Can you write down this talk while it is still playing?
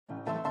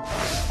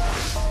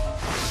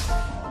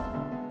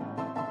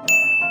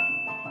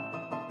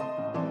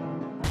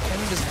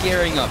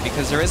gearing up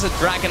because there is a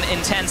dragon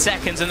in 10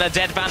 seconds and the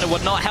dead bandit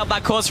would not help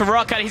that cause for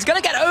Rocket. He's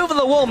going to get over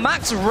the wall.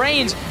 Max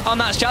range on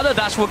that shadow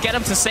dash will get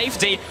him to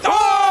safety.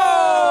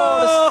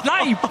 Oh! The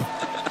snipe!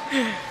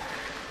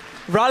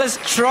 Rallis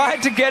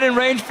tried to get in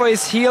range for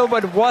his heal,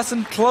 but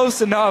wasn't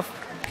close enough.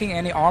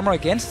 Any armor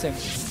against him.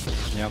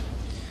 Yep.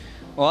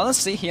 Well, let's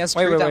see. He has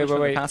true damage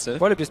from the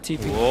passive. What if just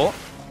TP? Whoa.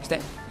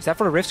 Is that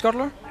for the Rift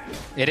Scuttler?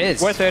 It is.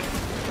 Worth it.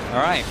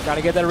 All right.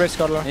 Gotta get that Rift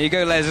Scuttler. Here you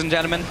go, ladies and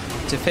gentlemen.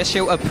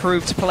 Deficio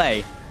approved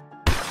play.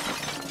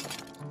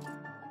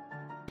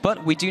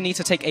 But we do need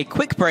to take a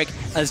quick break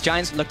as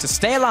Giants look to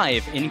stay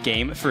alive in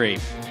Game 3.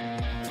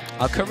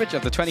 Our coverage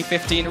of the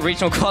 2015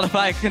 Regional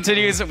Qualifier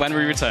continues when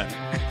we return.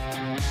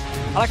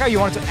 I like how you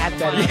wanted to add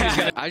that.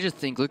 Yeah. I just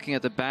think, looking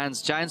at the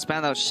bans, Giants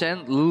banned out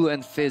Shen, Lulu,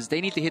 and Fizz. They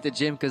need to hit the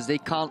gym because they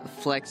can't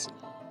flex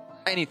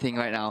anything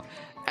right now.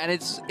 And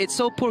it's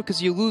so poor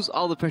because you lose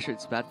all the pressure.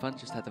 It's bad fun,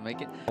 just had to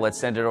make it. Let's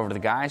send it over to the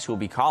guys who will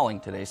be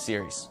calling today's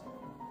series.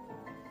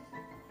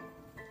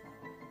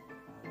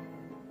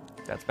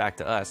 That's back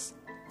to us.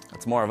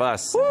 That's more of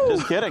us. Woo!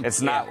 Just kidding.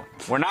 It's not.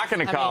 We're not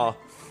going to call.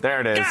 There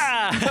it is.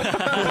 Yeah.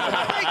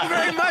 Thank you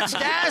very much,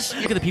 Dash.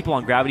 Look at the people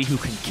on Gravity who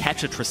can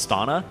catch a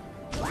Tristana.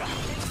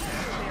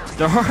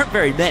 There aren't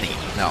very many.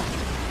 No.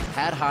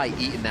 Had High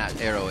eaten that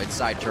arrow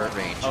inside turret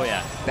range. Oh,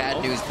 yeah.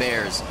 Bad news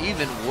bears.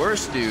 Even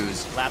worse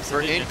news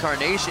for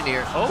Incarnation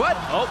here. Oh. What?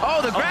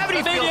 Oh, the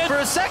gravity field. For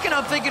a second,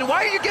 I'm thinking,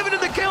 why are you giving him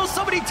the kill?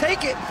 Somebody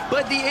take it.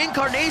 But the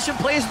Incarnation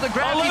plays with the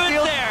gravity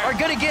field are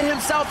going to get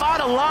himself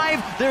out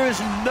alive. There is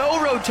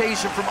no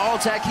rotation from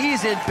Altec.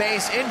 He's in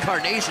base.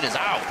 Incarnation is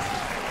out.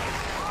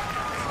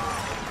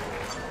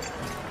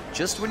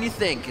 Just when you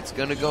think it's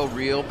going to go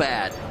real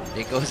bad,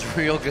 it goes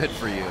real good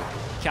for you.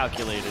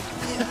 Calculated.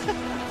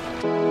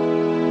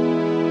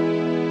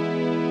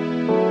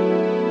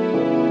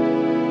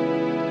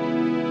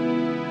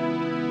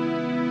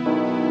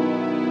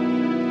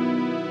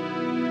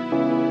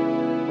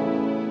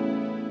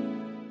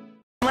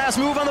 Last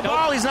move on the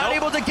ball. He's not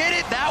able to get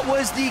it. That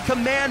was the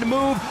command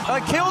move. A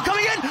kill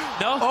coming in.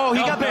 Oh, he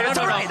got Baron. That's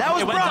all right. That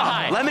was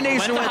Braum.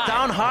 Lemonation went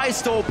down high,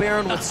 stole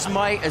Baron with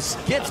Smite.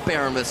 Gets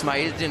Baron with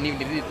Smite. He didn't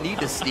even need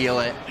to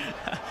steal it.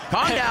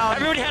 Calm down.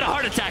 Everybody had a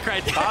heart attack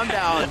right there. Calm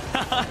down.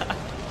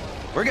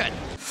 We're good.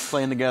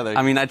 Playing together.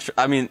 I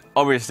mean,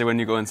 obviously, when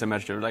you go into a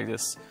matchup like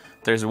this,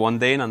 there's one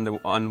Dane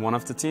on one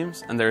of the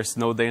teams, and there's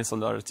no Danes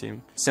on the other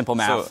team. Simple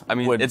math. So, I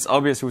mean, it's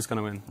obvious who's going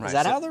to win. Is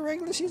that how the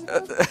regular season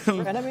goes?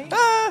 Enemy?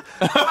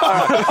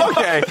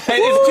 Okay. Hey,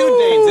 it's two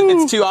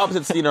Danes. It's two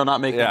opposites, not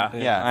making.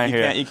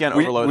 Yeah. You can't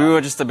overload. We were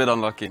just a bit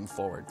unlucky.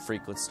 Forward.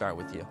 Phreak, let's start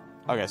with you.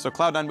 Okay, so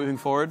Cloud9 moving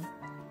forward.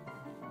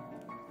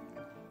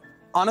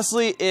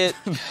 Honestly, that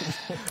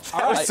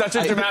was such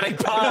a dramatic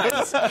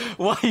pause.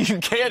 Well, you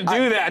can't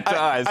do that to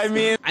us. I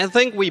mean, I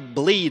think we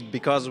bleed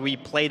because we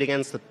played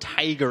against a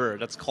tiger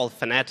that's called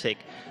Fnatic.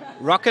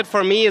 Rocket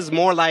for me is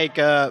more like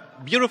a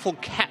beautiful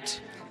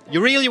cat.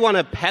 You really want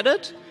to pet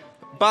it,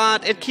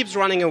 but it keeps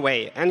running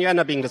away, and you end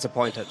up being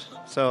disappointed.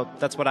 So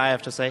that's what I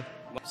have to say.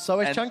 So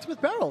it's Chunked with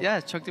barrels. Yeah,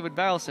 it's Chunked with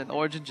barrels, and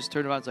Origin just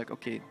turned around and was like,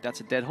 okay, that's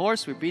a dead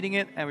horse, we're beating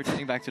it, and we're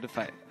turning back to the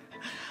fight.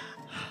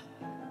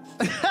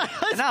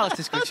 Now let's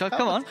just quick shot,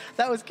 come on.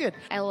 That was good.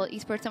 LOL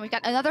Esports, and we've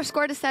got another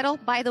score to settle,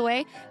 by the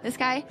way. This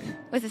guy,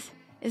 is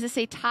this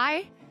a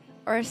tie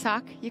or a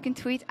sock? You can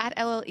tweet at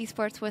LOL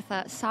Esports with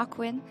a sock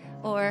win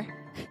or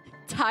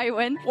tie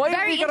win.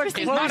 Very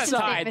interesting. It's not a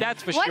tie,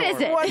 that's for sure. What is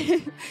it?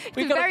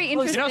 It's very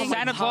interesting. You know,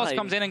 Santa Claus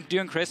comes in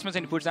during Christmas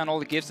and he puts down all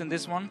the gifts in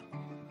this one.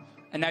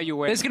 And now you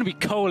wear. There's going to be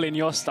coal in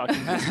your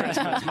stocking.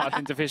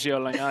 Martin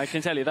Deficio, I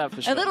can tell you that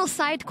for sure. A little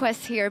side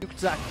quest here.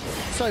 Exactly.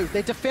 So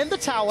they defend the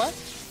tower,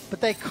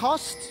 but they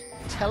cost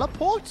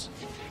teleport.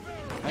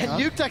 And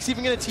Nukeduck's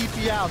even going to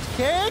TP out.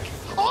 Kick!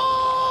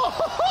 Oh!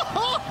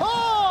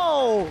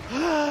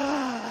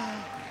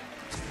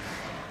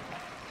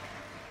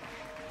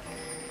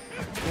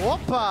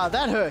 Whoppa,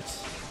 that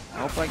hurts.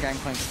 I'll play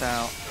Gangplank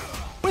style.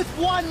 With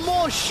one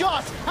more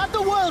shot at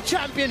the World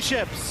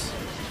Championships.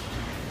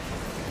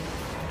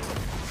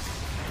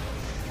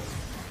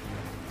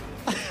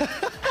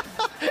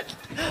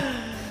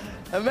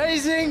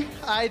 Amazing.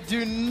 I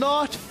do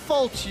not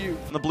fault you.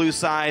 On the blue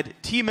side,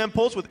 Team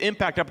Impulse with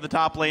Impact up at the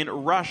top lane,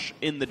 Rush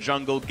in the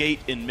jungle, Gate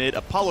in mid,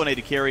 Apollo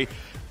to carry,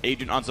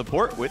 Agent on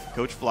support with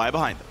Coach Fly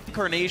behind them.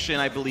 Incarnation,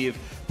 I believe,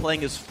 playing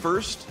his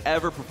first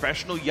ever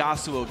professional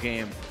Yasuo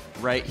game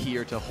right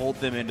here to hold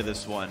them into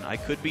this one. I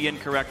could be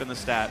incorrect on the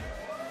stat.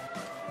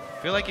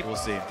 I feel like we'll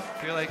see. I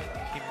feel like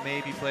he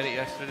maybe played it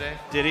yesterday.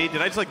 Did he?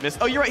 Did I just like miss?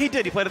 Oh, you're right. He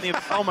did. He played it in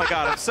the. Oh my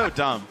God, I'm so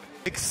dumb.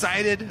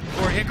 Excited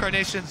for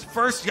Incarnation's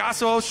first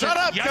Yasuo. Shut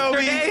up,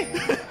 yesterday.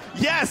 Kobe.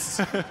 Yes,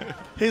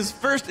 his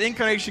first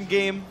Incarnation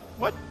game.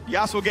 What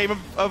Yasuo game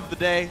of the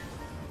day?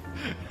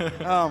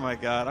 Oh my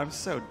God, I'm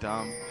so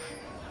dumb.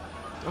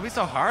 Don't be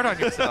so hard on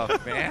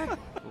yourself, man.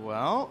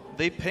 Well,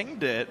 they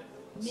pinged it.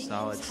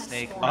 Solid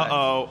snake.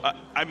 Uh-oh.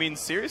 I mean,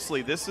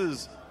 seriously, this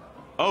is...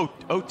 Oh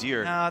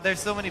dear. No, there's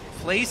so many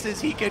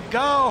places he could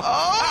go.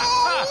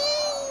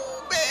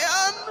 Oh,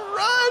 man,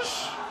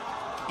 Rush.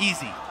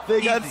 Easy.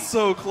 They got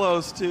so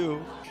close,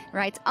 too.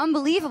 writes,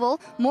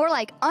 unbelievable, more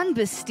like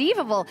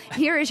unbesteevable.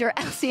 Here is your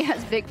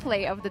LCS big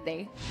play of the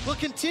day. We'll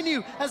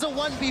continue as a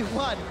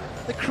 1v1.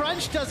 The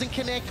crunch doesn't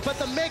connect, but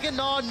the mega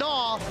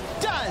gnaw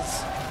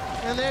does.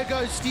 And there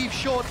goes Steve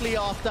shortly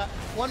after.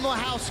 One more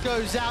house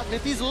goes out, and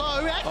if he's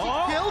low,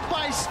 actually killed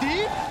by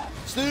Steve.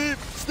 Steve!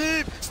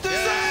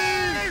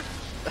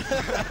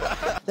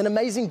 Then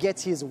Amazing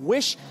gets his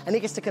wish, and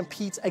he gets to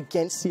compete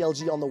against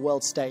CLG on the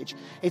world stage.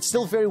 It's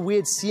still very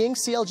weird seeing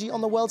CLG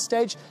on the world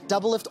stage.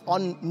 Double lift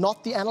on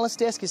not the analyst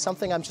desk is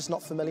something I'm just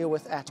not familiar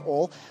with at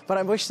all, but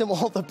I wish them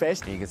all the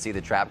best. You can see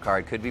the trap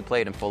card could be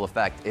played in full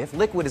effect if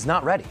Liquid is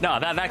not ready. No,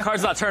 that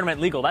card's not tournament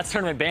legal. That's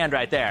tournament banned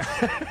right there.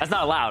 That's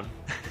not allowed.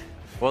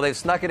 Well, they've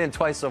snuck it in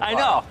twice so far. I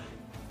know.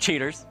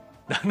 Cheaters.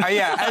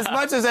 Yeah, as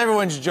much as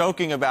everyone's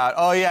joking about,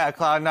 oh yeah,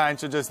 Cloud9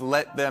 should just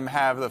let them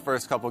have the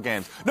first couple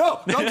games.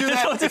 No, don't do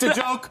that. It's a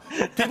joke.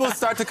 People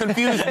start to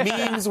confuse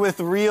memes with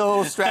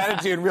real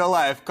strategy in real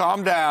life.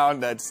 Calm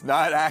down. That's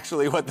not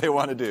actually what they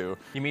want to do.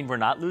 You mean we're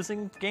not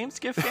losing games?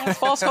 Give fans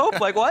false hope?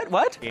 Like what?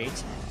 What?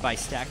 By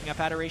stacking up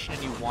Adoration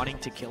and you wanting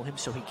to kill him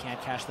so he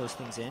can't cash those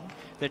things in.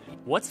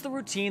 What's the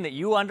routine that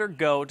you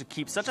undergo to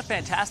keep such a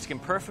fantastic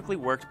and perfectly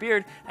worked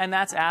beard? And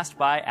that's asked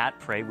by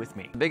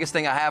 @PrayWithMe. The biggest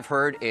thing I have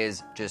heard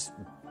is just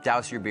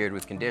douse your beard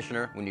with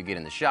conditioner when you get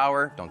in the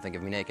shower. Don't think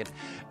of me naked.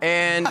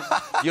 And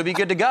you'll be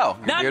good to go.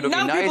 Your beard will be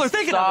nice, people are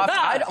thinking soft. of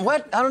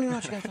that. I don't even know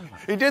what you guys are talking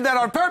about. He did that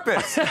on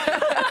purpose.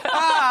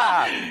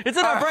 It's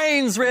in our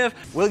brains,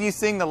 Riff. Will you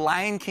sing the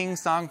Lion King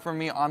song for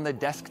me on the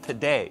desk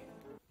today?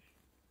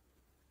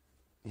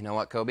 You know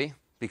what, Kobe?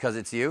 Because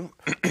it's you.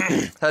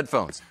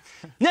 Headphones.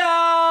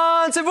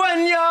 Yes!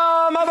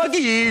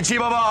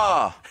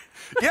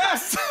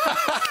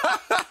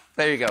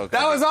 There you go, Kobe.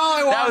 That was all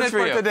I wanted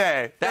for you.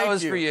 today. That Thank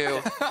was you. for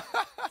you.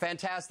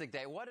 Fantastic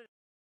day. What